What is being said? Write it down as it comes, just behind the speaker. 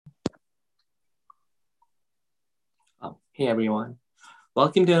Hey everyone,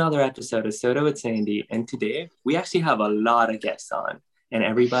 welcome to another episode of Soda with Sandy. And today we actually have a lot of guests on, and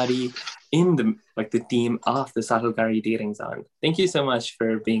everybody in the team of the Satalgari Dating Zone. Thank you so much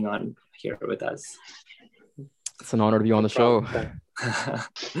for being on here with us. It's an honor to be on No the show. problem.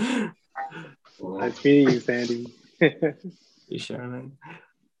 Nice meeting you, Sandy. You sure, man.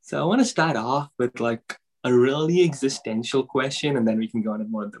 So I want to start off with like a really existential question, and then we can go on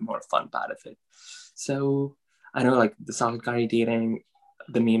the more fun part of it. So I know like the Satalgari Dating,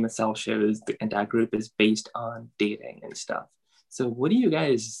 the meme itself shows the entire group is based on dating and stuff. So what do you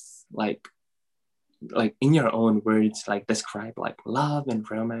guys like in your own words like describe like love and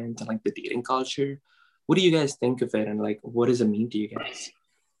romance and like the dating culture? What do you guys think of it, and like what does it mean to you guys?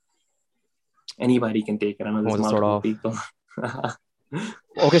 Anybody can take it. I know I there's want to start multiple off. people.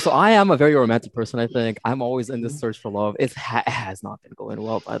 Okay, so I am a very romantic person, I think. I'm always in this search for love. It has not been going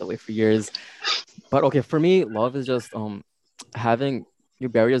well, by the way, for years. But okay, for me, love is just having your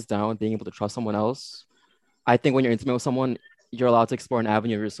barriers down, being able to trust someone else. I think when you're intimate with someone, you're allowed to explore an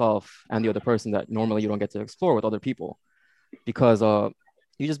avenue of yourself and the other person that normally you don't get to explore with other people because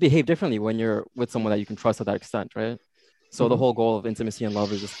you just behave differently when you're with someone that you can trust to that extent, right? So the Mhm. whole goal of intimacy and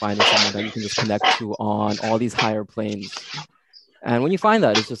love is just finding someone that you can just connect to on all these higher planes. And when you find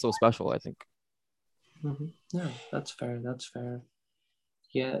that, it's just so special, I think. Yeah, that's fair. That's fair.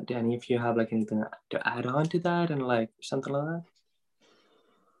 Yeah, Danny, if you have like anything to add on to that and like something like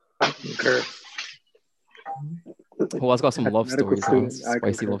I concur. Who else got some love Medical stories, huh? student, I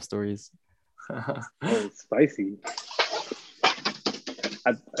Spicy concur. love stories. that? Oh, spicy.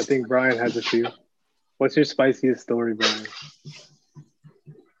 I think Brian has a few. What's your spiciest story, Brian?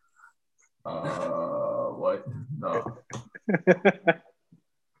 What? No, I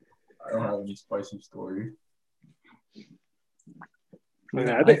don't have any spicy story. No,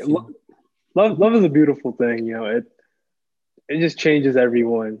 I I think feel. love is a beautiful thing. It just changes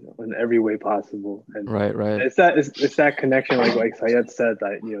everyone in every way possible, and Right, right. it's that connection, like Sayed said,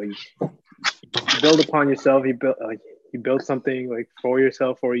 that you build upon yourself. You build something like for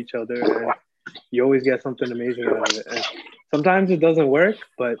yourself, for each other, and you always get something amazing out of it. And sometimes it doesn't work,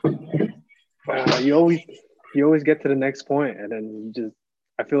 but you always get to the next point, and then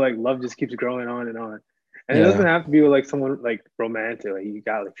I feel like love just keeps growing on and on. And it doesn't Yeah. have to be with like someone like romantic. Like you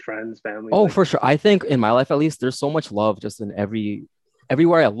got like friends, family, Oh, like for sure. I think in my life, at least, there's so much love just in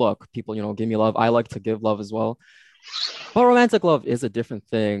everywhere I look. People, give me love. I like to give love as well. But romantic love is a different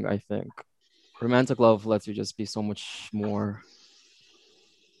thing, I think. Romantic love lets you just be so much more.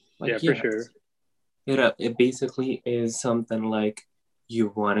 yeah, Like for yeah, sure. it basically is something like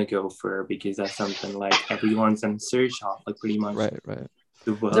you want to go for because that's something like everyone's in search of, like pretty much Right, right.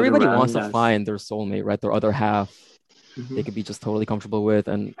 the Because world everybody wants around to us. find their soulmate, right? Their other half they Mhm. could be just totally comfortable with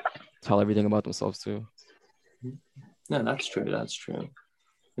and tell everything about themselves too. No, that's true. That's true.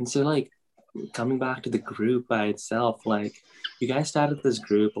 And so, like, coming back to the group by itself, like, you guys started this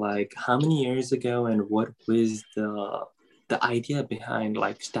group like how many years ago, and what was the idea behind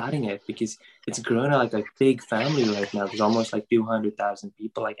like starting it? Because it's grown like a big family right now. There's almost like 200,000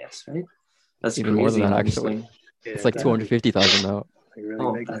 people, I guess, right? That's Even more than crazy, that, actually. honestly. It's Yeah, like it's Yeah. 250,000 now. like really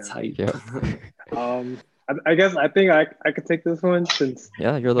Oh, big that's now. hype. Yeah. I could take this one since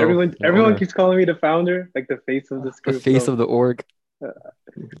Yeah, you're the everyone owner. keeps calling me the founder, like the face of this The group. face So of the org.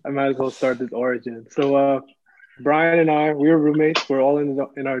 I might as well start this origin. So Brian and I, we were roommates. We're all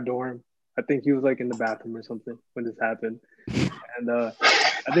in our dorm. I think he was like in the bathroom or something when this happened. And I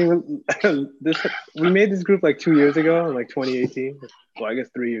think this we made this group like 2 years ago, like 2018. Well, I guess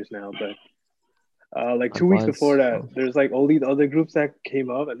 3 years now, but like Time 2 weeks before flies. that, Oh. there's like all these other groups that came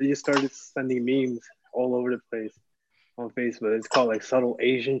up, and they just started sending memes all over the place on Facebook. It's called like subtle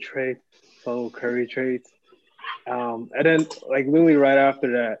Asian traits, subtle curry traits. And then like literally right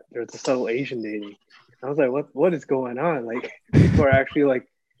after that, there's the subtle Asian dating. I was like, what is going on? Like people are actually like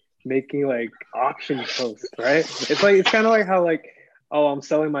making like auction posts, right? It's kind of like how like, oh, I'm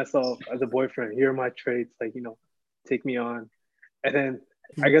selling myself as a boyfriend. Here are my traits, like take me on. And then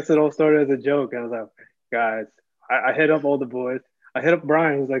I guess it all started as a joke. I was like, guys, I hit up all the boys. I hit up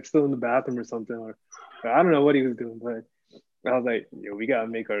Brian, who's like still in the bathroom or something, or I don't know what he was doing, but I was like, yo, we gotta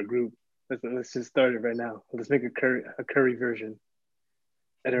make our group. Let's just start it right now. Let's make a curry version.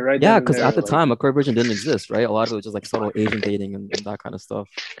 And then right then Yeah, and because there, at the like time, a queer version didn't exist, right? A lot of it was just like subtle Asian dating and that kind of stuff.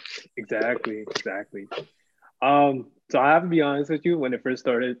 exactly. So I have to be honest with you. When it first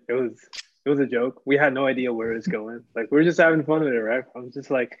started, it was a joke. We had no idea where it's going. Like we are just having fun with it, right? I was just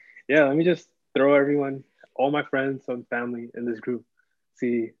like, yeah, let me just throw everyone, all my friends and family in this group,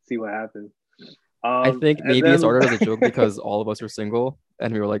 see what happens. I think And maybe it then started as a joke because all of us were single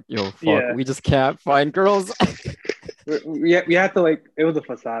and we were like, yo, fuck, yeah, we just can't find girls. we had to like it was a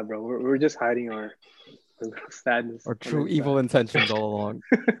facade, bro. We're just hiding our sadness Our on true the evil inside. intentions all along.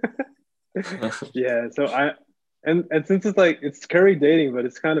 Yeah, so and since it's like it's curry dating, but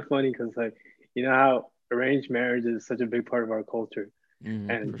it's kind of funny because like you know how arranged marriage is such a big part of our culture,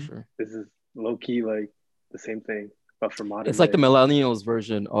 and For sure. this is low key like the same thing, but for It's modern like the day. millennials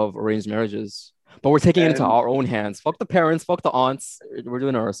version of arranged marriages, but we're taking it into And our own hands. Fuck the parents, fuck the aunts. We're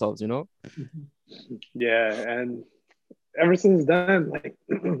doing it ourselves, you know? yeah, and ever since then, like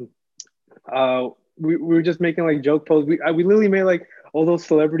uh, we were just making like joke posts. We literally made like all those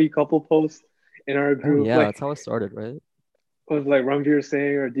celebrity couple posts in our Oh group, yeah, like that's how it started, right? was like Ranveer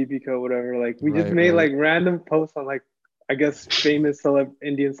Singh or Deepika, whatever. Like we just Right, made right. like random posts on like I guess famous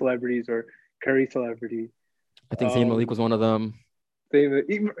Indian celebrities or curry celebrity. I think Zayn Malik Um, was one of them. even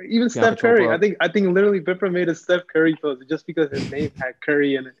Priyanka Steph Curry. Chopra. I think literally Vipra made a Steph Curry post just because his name had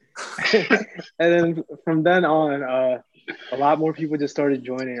Curry in it. And then from then on, a lot more people just started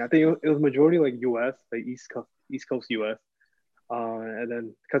joining. I think it was majority like U.S., like East Coast U.S. And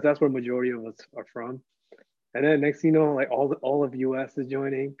then because that's where majority of us are from. And then next thing you know, like all of US is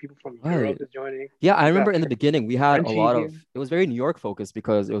joining. People from Europe Right. is joining. Yeah, I We remember got in the beginning we had a Frenchie lot here. of it was very New York focused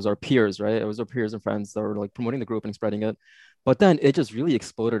because it was our peers, right? It was our peers and friends that were like promoting the group and spreading it. But then it just really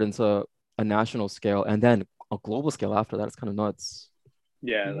exploded into a national scale and then a global scale after that. It's kind of nuts.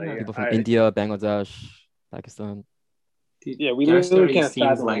 Yeah, like Yeah. People from I India, Bangladesh, Pakistan. Dude, yeah, we your literally story can't seems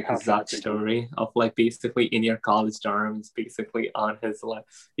fathom like like how fast Zuck's it grew. story of like basically in your college dorms, basically on his like,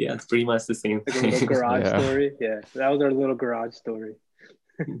 yeah, it's pretty much the same Like a little thing. garage Yeah. story. Yeah, that was our little garage story.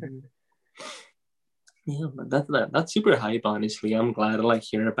 Mhm. Yeah, but that's super hype, honestly. I'm glad to like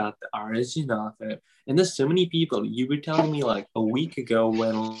hear about the origin of it. And there's so many people. You were telling me like a week ago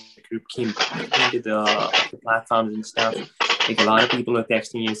when the group came back into the platforms and stuff. Like a lot of people are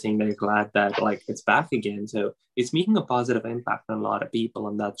texting you saying they're glad that like it's back again. So it's making a positive impact on a lot of people,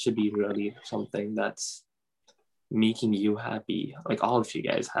 and that should be really something that's making you happy, like all of you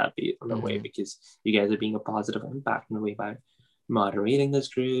guys happy in a way, Mhm. because you guys are being a positive impact in a way by moderating this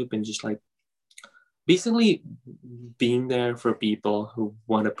group and just like basically being there for people who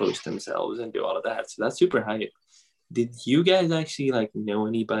want to post themselves and do all of that. So that's super hype. Did you guys actually like know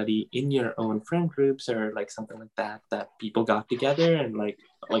anybody in your own friend groups or like something like that that people got together and like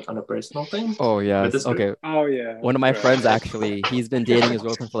on a personal thing Oh with yes. this group? Okay. Oh yeah, One of my bro. friends actually, he's been dating his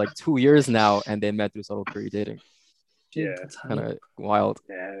girlfriend for like 2 years now, and they met through subtle curry dating. Dude, Yeah, that's Kind hype. of wild.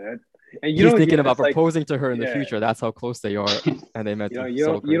 yeah. And you He's don't thinking hear about this like proposing to her in the yeah, future. That's how close they are, and they met through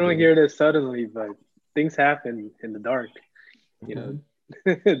subtle you curry don't dating. hear this suddenly, but things happen in the dark. You know,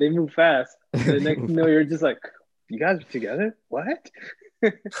 Mhm. they move fast. And the next thing you know, you're just like, you guys are together? What?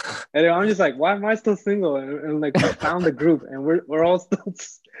 And then I'm just like, why am I still single? And like we found the group and we're all still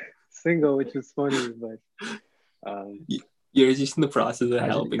single, which is funny, but um You're just in the process of Tragedy.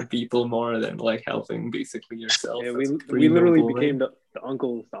 helping people more than like helping basically yourself. yeah, That's a we pretty literally noble way. became the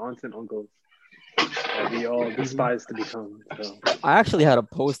uncles, the aunts and uncles that we all Mhm. despise to become. So I actually had a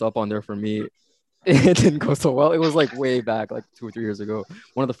post up on there for me. It didn't go so well. It was like way back, like 2 or 3 years ago,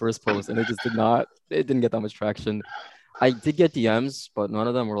 one of the first posts, and it just did not. It didn't get that much traction. I did get DMs, but none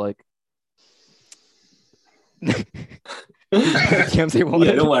of them were like the DMs they Yeah,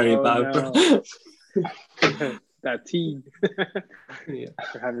 don't wanted. worry oh about no. it. That tea. Yeah.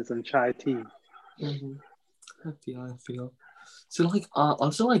 We're having some chai tea. Mhm. I feel. So like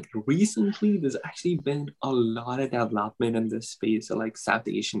also like recently there's actually been a lot of development in this space of like South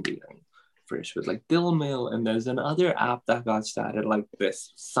Asian dating. First with like Dillmill, and there's another app that got started like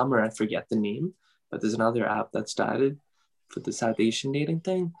this summer. I forget the name, but there's another app that started for the South Asian dating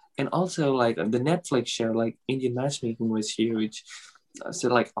thing. And also like the Netflix show, like Indian matchmaking was huge. So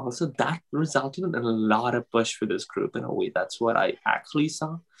like also that resulted in a lot of push for this group in a way. That's what I actually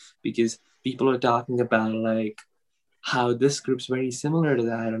saw, because people are talking about like how this group's very similar to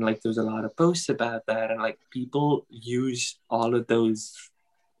that, and like there's a lot of posts about that, and like people use all of those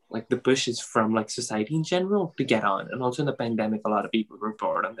like the pushes from like society in general to get on. And also in the pandemic a lot of people were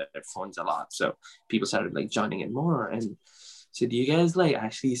bored on their phones a lot, so people started like joining in more. And so do you guys like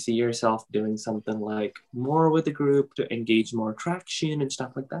actually see yourself doing something like more with the group to engage more traction and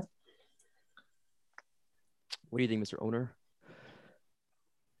stuff like that? What do you think, Mr. Owner?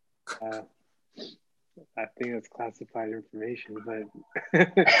 Uh, I think it's classified information, but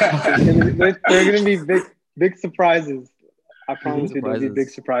there are gonna be big surprises. I Big promise you, there'll be big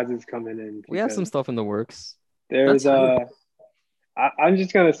surprises. surprises coming in We have some because stuff in the works. there's That's hype. I'm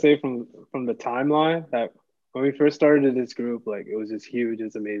just gonna say from the timeline that when we first started this group, like it was just huge,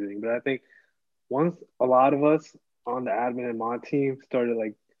 it's amazing. But I think once a lot of us on the admin and mod team started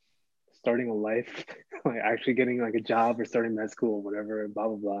like starting a life, like actually getting like a job or starting med school or whatever, blah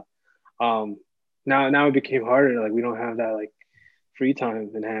blah blah. Now it became harder. Like we don't have that like free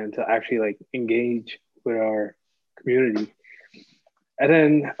time in hand to actually like engage with our community. And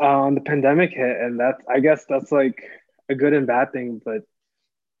then the pandemic hit, and that's I guess that's like a good and bad thing, but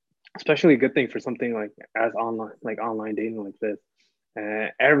especially a good thing for something like as online dating like this.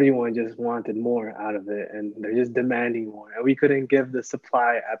 And everyone just wanted more out of it, and they're just demanding more. And we couldn't give the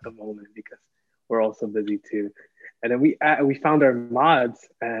supply at the moment because we're also busy too. And then we found our mods,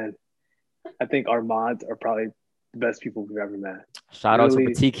 and I think our mods are probably the best people we've ever met. Shout out to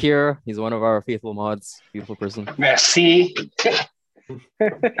Really, Pratik here. He's one of our faithful mods. Beautiful person. Merci.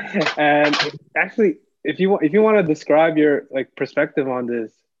 and actually, if you want to describe your like perspective on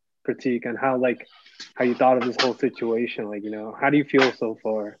this critique and how you thought of this whole situation, like how do you feel so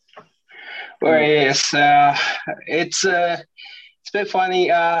far? Well, yes, it's a bit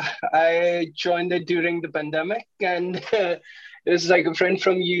funny. I joined it during the pandemic, and there's like a friend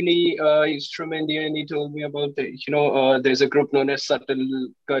from uni. He's from India, and he told me about there's a group known as Subtle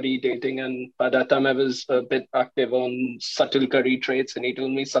Curry Dating, and by that time I was a bit active on Subtle Curry traits, and he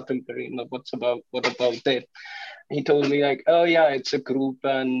told me Subtle Curry. What about it? He told me like, oh yeah, it's a group,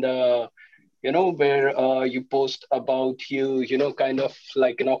 and where you post about kind of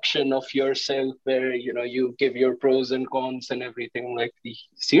like an auction of yourself where, you give your pros and cons and everything. Like,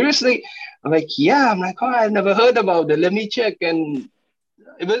 seriously? I'm like, yeah. I'm like, oh, I've never heard about it. Let me check. And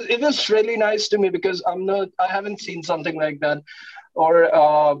it was really nice to me because I haven't seen something like that. Or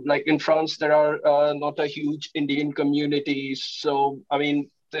like in France, there are not a huge Indian community. So, I mean,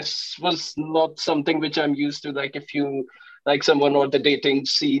 this was not something which I'm used to. Like if you like someone or the dating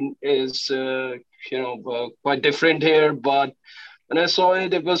scene is, quite different here. But when I saw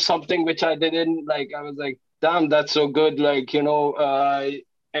it, it was something which I didn't like. I was like, damn, that's so good. Like,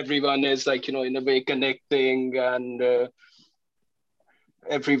 everyone is like, in a way connecting, and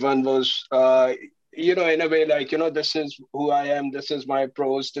everyone was, in a way like, this is who I am. This is my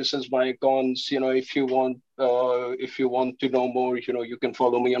pros. This is my cons. If you want to know more, you can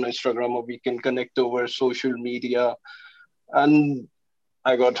follow me on Instagram, or we can connect over social media. And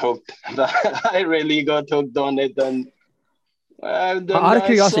I got hooked. I really got hooked on it. And then Out of I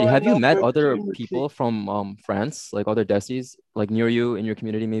curiosity, saw have an you met other opportunity. people from France, like other Desis, like near you in your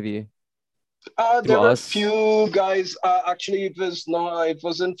community, maybe There through were a us? few guys. Actually, it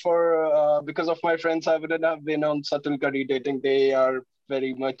wasn't for because of my friends. I wouldn't have been on Subtle Curry Dating. They are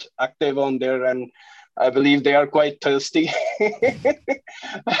very much active on there, and I believe they are quite thirsty.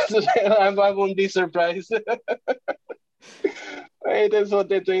 I won't be surprised. It is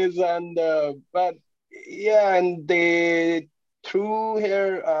what it is, and but yeah, and they through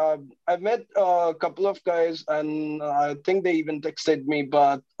here. I've met a couple of guys, and I think they even texted me.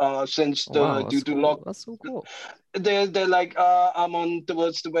 But since Oh, wow, due that's to cool. That's so cool. they're like, I'm on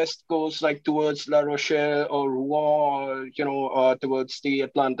towards the west coast, like towards La Rochelle or Rouen, or, towards the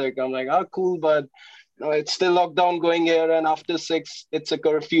Atlantic. I'm like, cool, but it's still lockdown going here, and after 6, it's a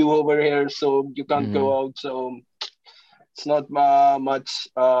curfew over here, so you can't Hmm. go out. So it's not much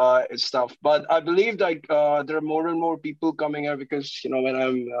stuff, but I believe like there are more and more people coming here because when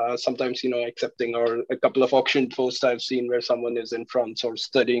I'm sometimes accepting or a couple of auction posts I've seen where someone is in France or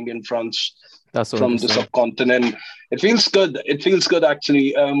studying in France That's so from the interesting. subcontinent. It feels good. It feels good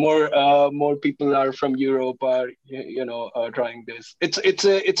actually. More people are from Europe are trying this. It's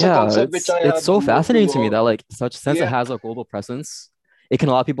a Yeah, concept which I it's have so never fascinating to me that like such since it yeah has a global presence, it can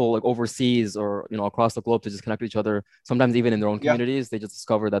allow people like overseas or across the globe to just connect with each other. Sometimes even in their own yeah communities, they just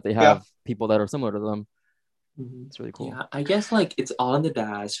discover that they yeah have people that are similar to them. Mhm. It's really cool. Yeah, I guess like it's all in the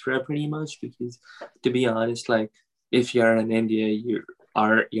diaspora pretty much because to be honest, like if you're in India,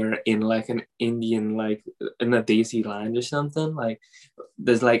 you're in like an Indian like in a Desi land or something. Like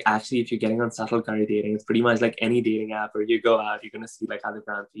there's like actually if you're getting on Subtle Curry Dating, it's pretty much like any dating app where you go out, you're gonna see like other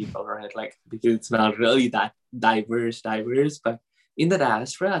brown people, right? Like because it's not really that diverse, but in the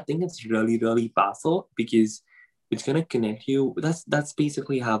diaspora, I think it's really, really powerful because it's gonna connect you. That's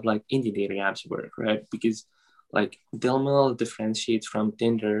basically how like Indian dating apps work, right? Because like Dilmil differentiates from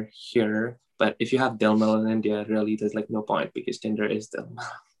Tinder here, but if you have Dilmil in India, really there's like no point because Tinder is Dilmil.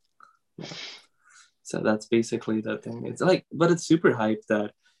 So that's basically the thing. It's like, but it's super hype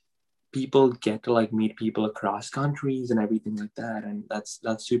that people get to like meet people across countries and everything like that, and that's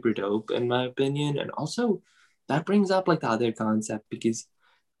super dope in my opinion. And also, that brings up like the other concept because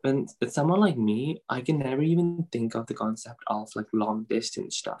when it's someone like me, I can never even think of the concept of like long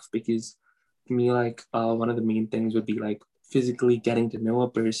distance stuff because to me, like one of the main things would be like physically getting to know a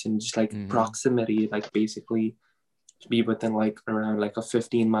person, just like Hmm. proximity, like basically be within like around like a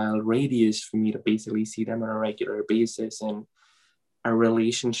 15-mile radius for me to basically see them on a regular basis. And our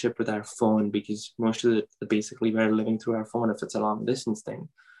relationship with our phone, because most of the basically we're living through our phone if it's a long distance thing.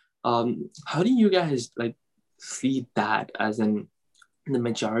 How do you guys like see that, as in the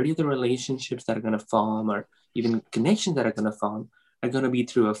majority of the relationships that are going to form, or even connections that are going to form, are going to be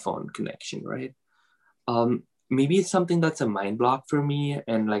through a phone connection, right? Maybe it's something that's a mind block for me,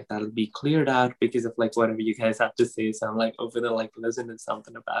 and like that'll be cleared out because of like whatever you guys have to say. So I'm like open to like listen to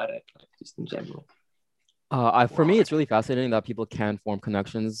something about it, like just in general. For me, it's really fascinating that people can form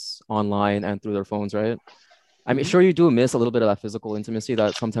connections online and through their phones, right? I mean, Mhm. sure, you do miss a little bit of that physical intimacy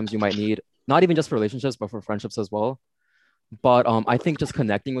that sometimes you might need, not even just for relationships, but for friendships as well. But I think just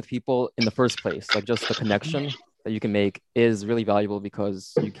connecting with people in the first place, like just the connection that you can make, is really valuable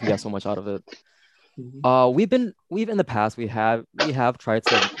because you can get so much out of it. Mhm. We've in the past we have tried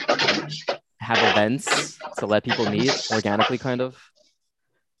to have events to let people meet organically, kind of.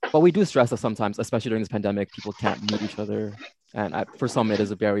 But we do stress that sometimes, especially during this pandemic, people can't meet each other, and for some it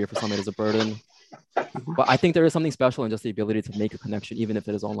is a barrier, for some it is a burden. But I think there is something special in just the ability to make a connection, even if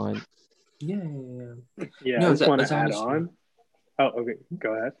it is online. Yeah. Yeah, I No, just want that's to add honestly. on. Oh, okay.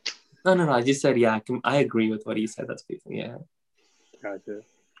 Go ahead. No. I just said yeah. I agree with what he said. That's basically yeah. Gotcha.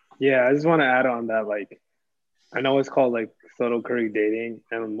 Yeah, I just want to add on that, like, I know it's called like subtle curry dating,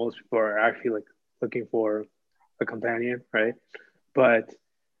 and most people are actually like looking for a companion, right? But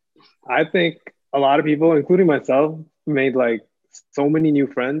I think a lot of people, including myself, made like so many new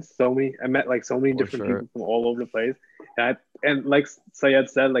friends. I met like so many For different sure. people from all over the place. And like Sayed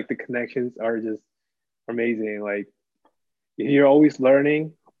said, like the connections are just amazing. Like you're always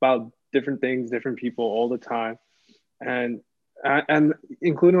learning about different things, different people all the time. And and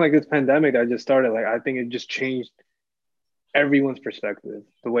including like this pandemic that just started, like I think it just changed everyone's perspective,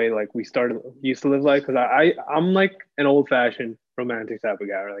 the way like we started used to live life. Because I'm like an old fashioned romantic type of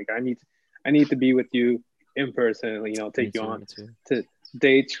guy. Like I need to be with you in person. You know, Me take you too. on Me too. to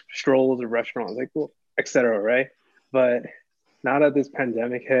dates, strolls, or restaurants, like well, etc. Right? But now that this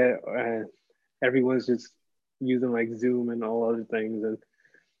pandemic hit and everyone's just using like Zoom and all other things,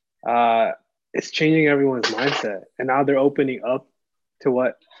 and it's changing everyone's mindset. And now they're opening up to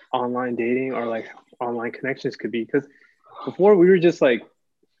what online dating or like online connections could be. Because before we were just like,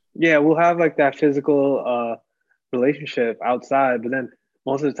 yeah, we'll have like that physical relationship outside, but then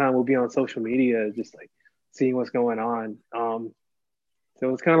most of the time we'll be on social media just like seeing what's going on.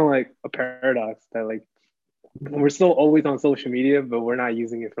 So it's kind of like a paradox that like we're still always on social media, but we're not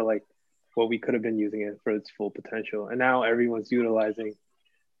using it for like what we could have been using it for its full potential. And now everyone's utilizing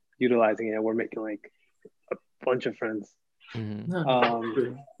it. We're making like a bunch of friends. Mhm. No, Um,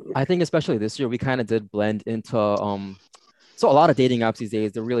 true. I think especially this year we kind of did blend into so a lot of dating apps these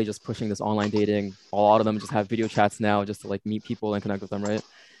days, they're really just pushing this online dating. A lot of them just have video chats now just to like meet people and connect with them, right?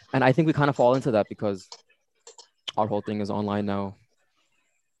 And I think we kind of fall into that because our whole thing is online now.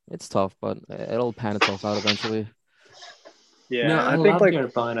 It's tough, but it'll pan itself out eventually. yeah, No, and I I think love like your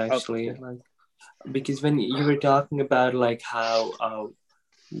point oh, actually. yeah. Like because when you were talking about like how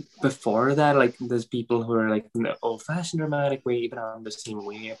before that, like there's people who are like in the old-fashioned romantic way, even I'm the same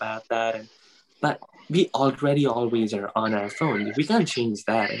way about that. And but we already always are on our phones. We can't change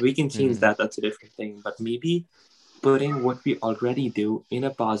that. If we can change Mhm. that, that's a different thing. But maybe putting what we already do in a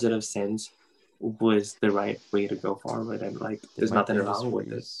positive sense was the right way to go forward. And like They there's might be nothing wrong with it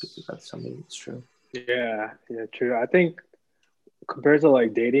because industries. that's something that's true. Yeah, true. I think compared to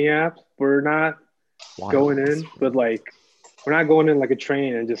like dating apps, we're not going Wild. in, but like we're not going in like a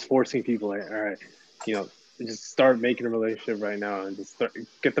train and just forcing people like, all right, you know, just start making a relationship right now and just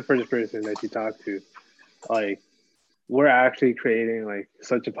get the first person that you talk to. Like we're actually creating like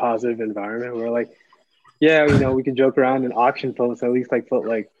such a positive environment. We're like, yeah, you know, we can joke around and auction posts, at least like put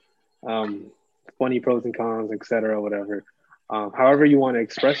like um funny pros and cons, etc., whatever. However you want to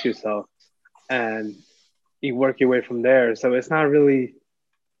express yourself and you work your way from there. So it's not really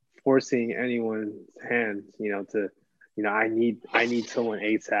forcing anyone's hands, you know, to, you know, I need someone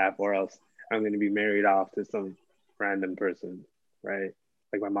ASAP or else I'm going to be married off to some random person, right?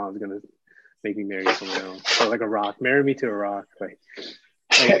 Like my mom's going to make me marry someone else or like a rock, marry me to a rock. Like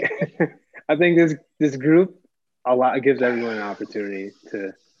I think this group a lot gives everyone an opportunity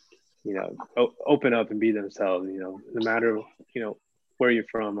to, you know, open up and be themselves, you know, no matter, you know, where you're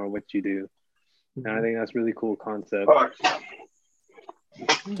from or what you do. And I Mhm. think that's really cool concept. Uh,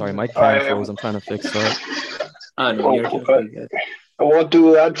 Sorry, my cam I froze. I'm trying to fix that. Oh no, you're oh, totally good. I want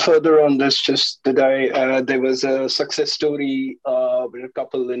to add further on this. Just today, there was a success story with a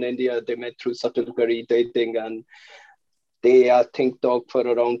couple in India. They met through subtle curry dating, and they, I think, talk for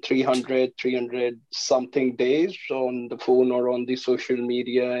around 300 something days on the phone or on the social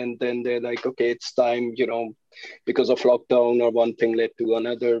media. And then they're like, okay, it's time, because of lockdown or one thing led to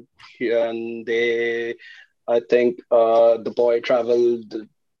another. And I think the boy traveled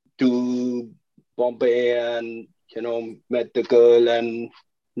to Bombay and, met the girl. And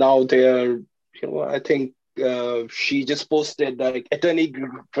now they're, I think she just posted like eternally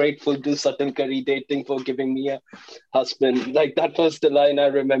grateful to Satul Curry dating for giving me a husband. Like that was the line I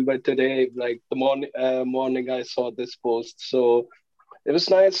remember today. Like the morning I saw this post. So it was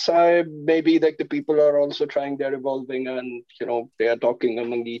nice. Maybe like the people are also trying, they're evolving, and they are talking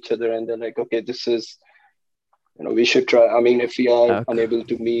among each other, and they're like, okay, this is, we should try. I mean, if we are unable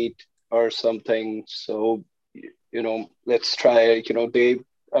to meet or something, so let's try.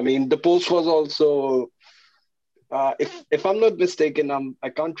 The post was also, if I'm not mistaken, I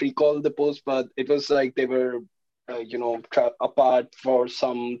can't recall the post, but it was like they were, apart for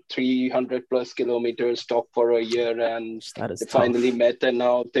some 300 plus kilometers, talked for a year, and they finally met, and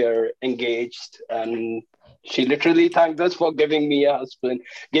now they're engaged. And she literally thanked us for giving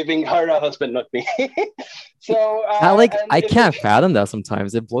her a husband, not me. So I can't fathom that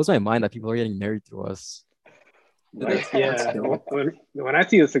sometimes. It blows my mind that people are getting married through us. Yeah, when I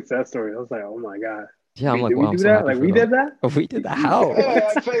see a success story, I was like, oh my God. Yeah, I'm like, did wow, we do that? Like we did that? Oh, we did that? How?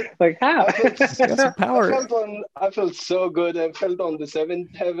 Like how? I felt so good. I felt on the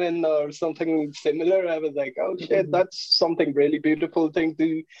seventh heaven or something similar. I was like, oh shit, that's something really beautiful thing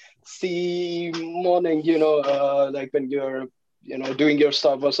to see morning. Like when you're doing your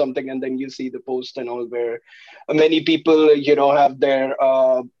stuff or something, and then you see the post and all, where many people have their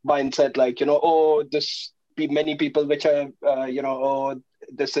mindset like many people which are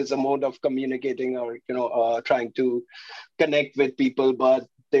this is a mode of communicating or trying to connect with people, but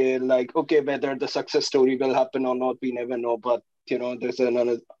they're like, okay, whether the success story will happen or not, we never know. But there's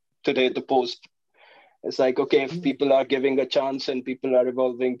another today, the post, it's like, okay, if people are giving a chance and people are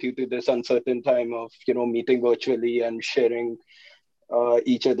evolving due to this uncertain time of meeting virtually and sharing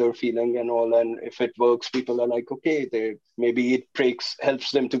each other feeling and all, and if it works, people are like, okay, maybe it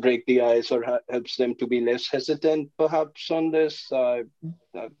helps them to break the ice, or helps them to be less hesitant perhaps on this.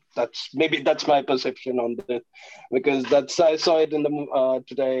 That's my perception on that, because I saw it in the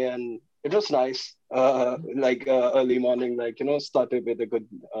today, and it was nice. Early morning, started with a good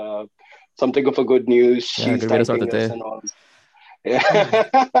something of a good news. Yeah, She's good way to start the thanking us day. and all.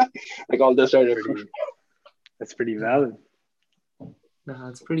 Yeah. Like all this sort of that's pretty valid. No,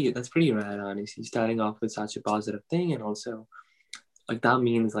 that's pretty rad, honestly, starting off with such a positive thing. And also, like, that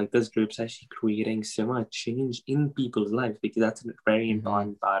means like this group's actually creating so much change in people's lives, because that's a very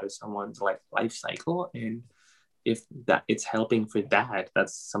important part of someone's life cycle. And if that it's helping for that,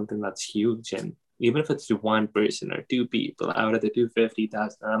 that's something that's huge. And even if it's to one person or two people out of the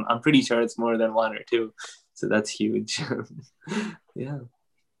 250,000, I'm pretty sure it's more than one or two. So that's huge. Yeah.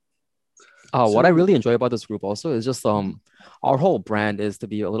 What I really enjoy about this group also is just our whole brand is to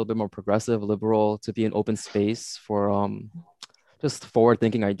be a little bit more progressive, liberal, to be an open space for just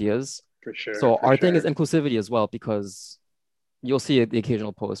forward-thinking ideas. For sure. So our thing is inclusivity as well, because you'll see the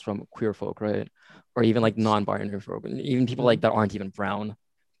occasional post from queer folk, right? Or even like non-binary folk, and even people like that aren't even brown.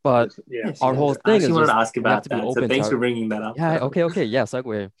 But our whole thing is wanted just to ask about we have to be open. So thanks for bringing that up. Yeah. Okay. Yeah.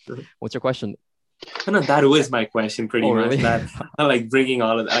 Segue. What's your question? No, that was my question pretty much. Really? That I like bringing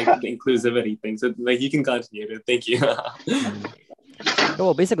all of that, like the inclusivity thing. So like you can continue. Thank you.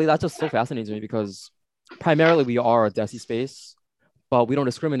 Well, basically that just so fascinates me, because primarily we are a Desi space, but we don't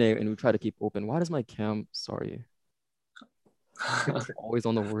discriminate and we try to keep open. Why does my cam? Sorry. Always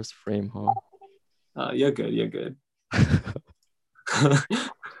on the worst frame, huh? You're good. You're good.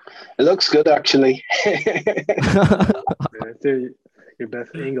 It looks good, actually. Your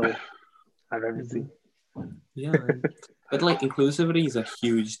best angle I've ever seen. Yeah, but like inclusivity is a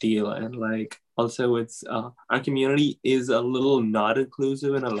huge deal, and like also it's our community is a little not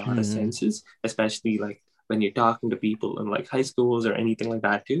inclusive in a lot of senses, especially like when you're talking to people in like high schools or anything like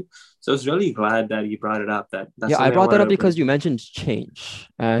that too. So I was really glad that you brought it up. I brought that up because you mentioned change,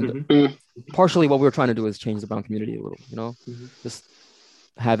 and partially what we were trying to do is change the brown community a little, just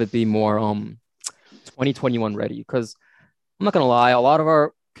have it be more 2021 ready. Because I'm not gonna lie, a lot of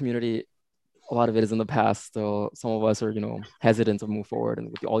our community, a lot of it is in the past. So some of us are hesitant to move forward,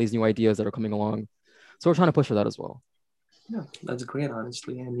 and with all these new ideas that are coming along, so we're trying to push for that as well. Yeah, that's great,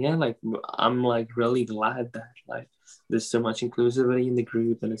 honestly. And yeah, like I'm like really glad that like there's so much inclusivity in the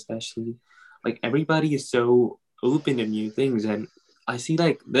group, and especially like everybody is so open to new things. And I see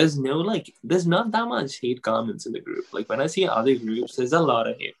like there's not that much hate comments in the group. Like when I see other groups, there's a lot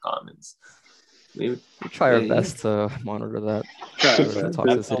of hate comments. We try our yeah. best to monitor that. Try our The best. That's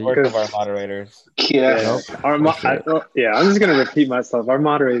the toxicity. work of our moderators. Yeah. Yep, Our for sure. I'm just gonna repeat myself. Our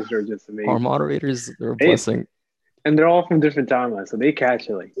moderators are just amazing. Our moderators, they're a They- blessing. And they're all from different timelines, so they catch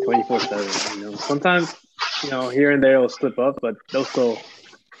it like 24/7. You know, sometimes, here and there it'll slip up, but they'll still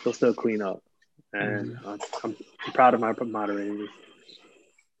clean up. And I'm proud of my moderators.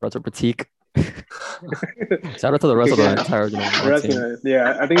 That's our critique. Shout out to the rest of the entire, The our rest of team. it,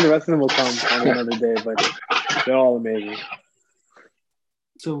 yeah, I think the rest of them will come on another day, but they're all amazing.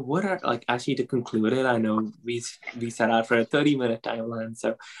 So what are like actually to conclude it? I know we set out for a 30-minute timeline,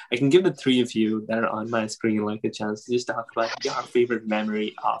 so I can give the three of you that are on my screen like a chance to just talk about your favorite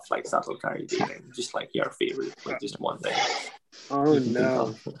memory of like subtle curry dating, just like your favorite, like just one thing. Oh you can think no!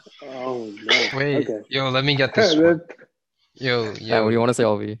 of. Oh no! Wait, Okay. yo, let me get this one. That- Yo, Yeah, what do you want to say,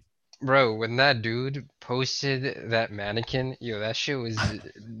 Alvi? bro, when that dude posted that mannequin, yo, that shit was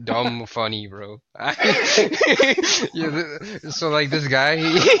dumb funny, bro. So like this guy,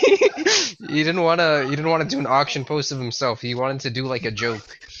 he didn't wanna do an auction post of himself. He wanted to do like a joke.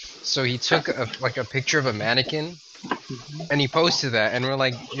 So he took a picture of a mannequin and he posted that, and we're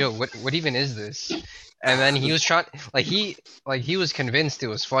like, yo, what even is this? And then he was trying, he was convinced it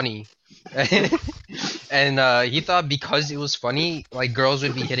was funny, and he thought because it was funny, like girls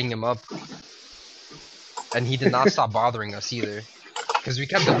would be hitting him up, and he did not stop bothering us either, because we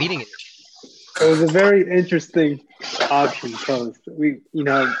kept deleting it. It was a very interesting option post. You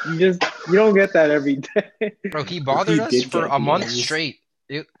don't get that every day. Bro, he bothered us did for get a month DMs. straight.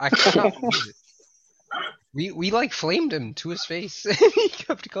 I cannot believe it. We like flamed him to his face. He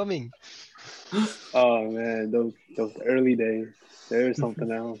kept coming. Oh man, those early days. There's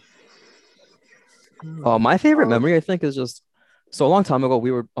something else. My favorite Um, memory, I think, is just so a long time ago.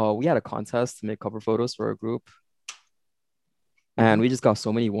 We had a contest to make cover photos for our group, and we just got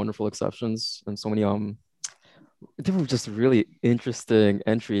so many wonderful exceptions and so many they were just really interesting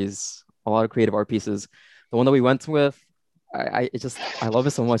entries. A lot of creative art pieces. The one that we went with, I love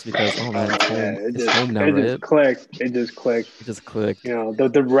it so much because man, it's home. yeah, It's home now, it right? just clicked. It just clicked. It just clicked.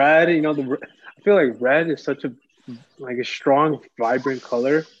 The red. I feel like red is such a strong, vibrant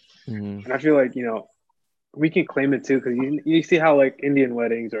color, Mhm. and I feel like we can claim it too because you see how like Indian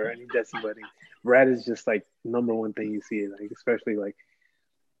weddings or any Desi wedding, red is just like number one thing you see, like especially like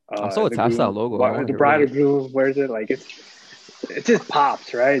I'm so the attached to that groom, logo. I want the to get bride rid or of it. groom wears it, like it just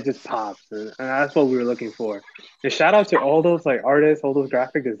pops, right? It just pops, and that's what we were looking for. And shout out to all those like artists, all those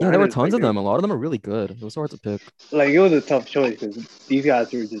graphic designers. Yeah, there were tons like, of them. A lot of them are really good. It was hard to pick. Like it was a tough choice because these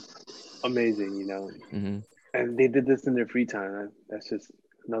guys were just amazing, Mm-hmm. and they did this in their free time. That's just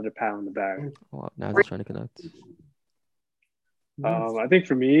another pat on the back. Oh, now just trying to connect. I think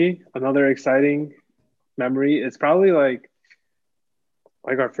for me, another exciting memory is probably like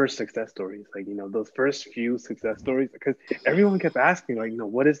our first success stories, like those first few success stories, because everyone kept asking like,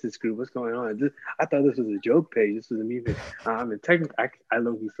 what is this group? What's going on? I thought this was a joke page. This was a meme page. I mean, technically, I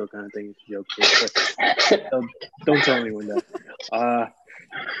low key still kind of think it's a joke page, but don't tell anyone that.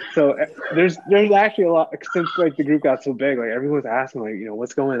 So there's actually a lot since like the group got so big. Like everyone's asking like,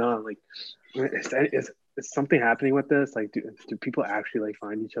 what's going on? Like, is something happening with this? Like, do people actually like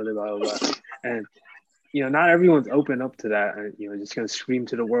find each other? Blah blah blah. And not everyone's open up to that, and just gonna scream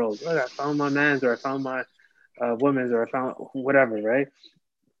to the world, "Look, I found my man's, or I found my women's, or I found whatever," right?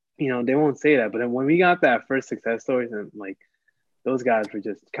 They won't say that. But then when we got that first success stories, and like those guys were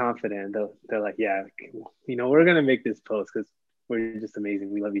just confident. They're like, "Yeah, we're gonna make this post because we're just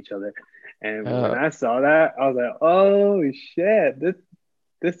amazing. We love each other." And when I saw that, I was like, "Oh shit,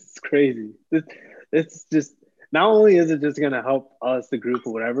 this is crazy. It's just not only is it just gonna help us, the group,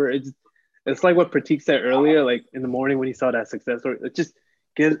 or whatever. It's like what Pratik said earlier, like in the morning when he saw that success story, it just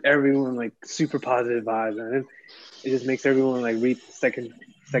gives everyone like super positive vibes, and then it just makes everyone like second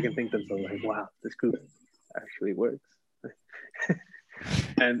think themselves like, wow, this group actually works.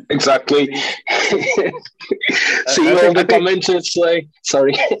 And exactly. Seeing all the comments, it's like,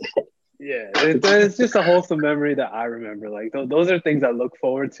 sorry. Yeah, it's just a wholesome memory that I remember. Like those are things I look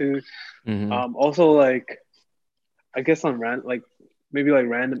forward to. Mm-hmm. Also, like I guess on maybe like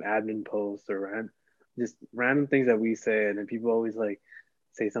random admin posts or just random things that we say, and then people always like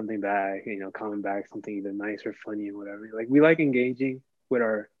say something back, comment back something either nice or funny and whatever. Like we like engaging with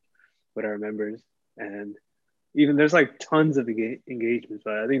our members, and even there's like tons of engagements,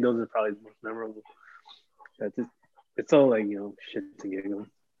 but I think those are probably the most memorable. It's all like shits and giggles.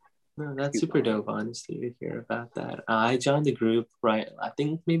 No, that's super dope, honestly, to hear about that. I joined the group, right? I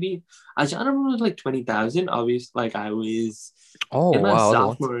think maybe I joined around like 20,000. Obviously, like I was in my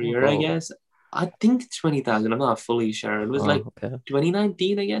sophomore year, I guess. I think 20,000. I'm not fully sure. It was like okay.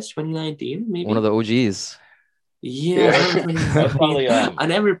 2019, I guess. 2019, maybe. One of the OGs. Yeah, Yeah. around 2019. Probably, I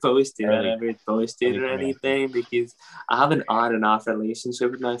never posted. I early- never posted or early anything because I have an on and off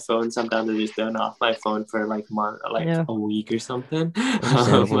relationship with my phone. Sometimes I just turn off my phone for like Yeah. a week or something.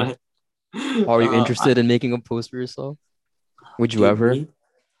 Understandable. Are you interested in making a post for yourself? Would you ever?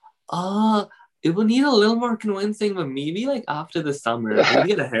 It would need a little more convincing, but maybe like after the summer, I need to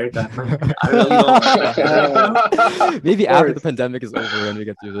get a haircut. Man. I really don't like my hair right now. Maybe Of after course. the pandemic is over and we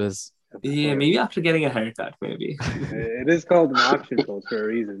get through this. Yeah, maybe after getting a haircut, maybe. It is called an auction post for a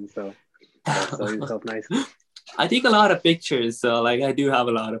reason, so sell yourself nicely. I take a lot of pictures, so like I do have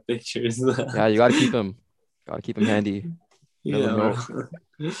a lot of pictures. Yeah, you gotta keep him. Gotta keep him handy. Never know.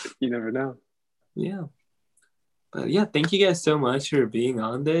 You never know. Yeah. But yeah, thank you guys so much for being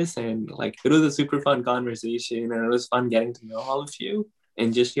on this. And like it was a super fun conversation and it was fun getting to know all of you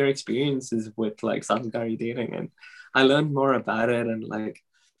and just your experiences with like Sankari dating. And I learned more about it and like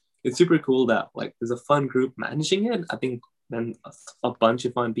it's super cool that like there's a fun group managing it. I think when a bunch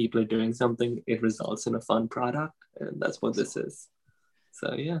of fun people are doing something, it results in a fun product. And that's what this is.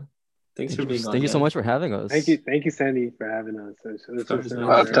 So yeah. Thanks for being on. Thank you so much for having us. Thank you, Sandy, for having us.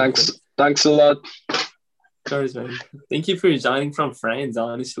 Thanks a lot. Of course, man. Thank you for joining from France.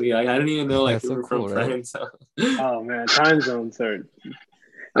 Honestly, I didn't even know like That's you so were cool, from right? France. So. Oh man, time zones are.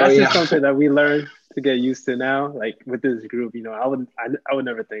 That's just something that we learned to get used to now. Like with this group, you know, I would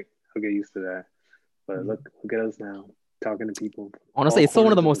never think I'll get used to that. But look at us now, talking to people. Honestly, it's still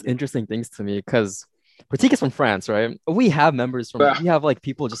one of the most interesting things to me because Pratik is from France, right? We have members from, we have like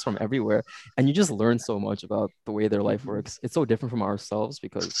people just from everywhere, and you just learn so much about the way their life works. It's so different from ourselves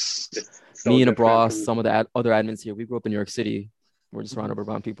because me and Abras, some of the other admins here, we grew up in New York City. We're just surrounded by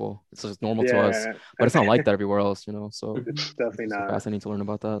brown people. It's just normal to us, but it's not like that everywhere else, you know? So it's definitely not. Fascinating to learn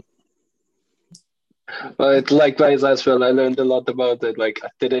about that. But likewise as well, I learned a lot about it. Like I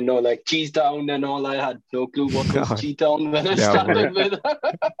didn't know like Cheese Town and all. I had no clue what was Cheese Town when I started with.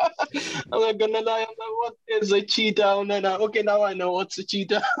 I'm not gonna lie. I'm like, what is a Cheese Town? And okay, now I know what's a Cheese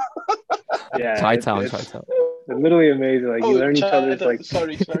Town. Chi-town. It's literally amazing. Like you learn each other's like.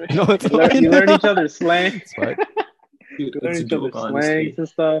 Sorry. No, it's you learn each other's slang. Right. You learn each other's slangs and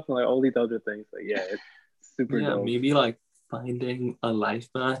stuff, and like all these other things. Like it's super dope. Maybe like finding a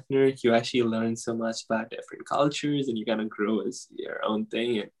life partner, you actually learn so much about different cultures and you kind of grow as your own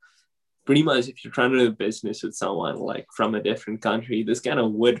thing. And pretty much if you're trying to do business with someone like from a different country, this kind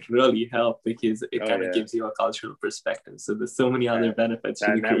of would really help because it kind of gives you a cultural perspective. So there's so many other benefits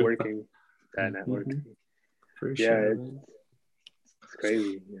that to the networking. That Mm-hmm. networking. For sure. It's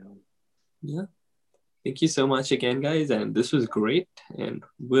crazy, you know. Yeah. Thank you so much again, guys. And this was great. And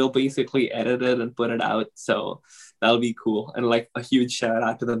we'll basically edit it and put it out. So that'll be cool. And like a huge shout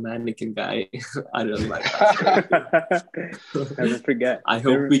out to the mannequin guy. I really like that. Never forget. I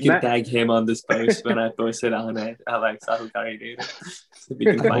hope we can tag him on this post when I post it on it. I like Sankari Data. So we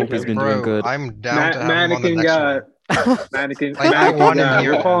can find He's been Bro, doing good. I'm down to have him on the Mannequin next guy. one. Mannequin. Like, I want him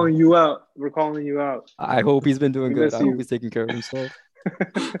here. We're calling you out. We're calling you out. I hope he's been doing We good. miss I hope you. he's taking care of himself.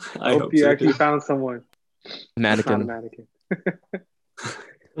 I hope you so actually too. found someone. Mannequin. Not a mannequin.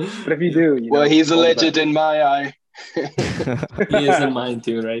 But if you do, you know, well, he's a all the legend best. in my eye. He is in mine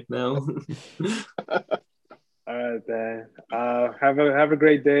too right now. All right, then. Have a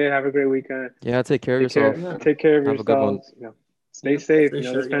great day. Have a great weekend. Yeah, take care of yourself. Take care of Have a good one. yourselves. You know, stay safe. for You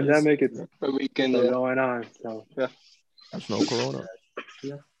know, sure, this guys. pandemic, it's A weekend. still going on. So There's no corona.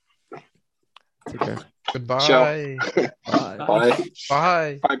 Yeah. Take care. Goodbye. Ciao. Bye. Bye.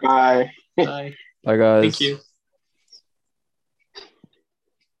 Bye. Bye. Bye. Bye, guys. Thank you.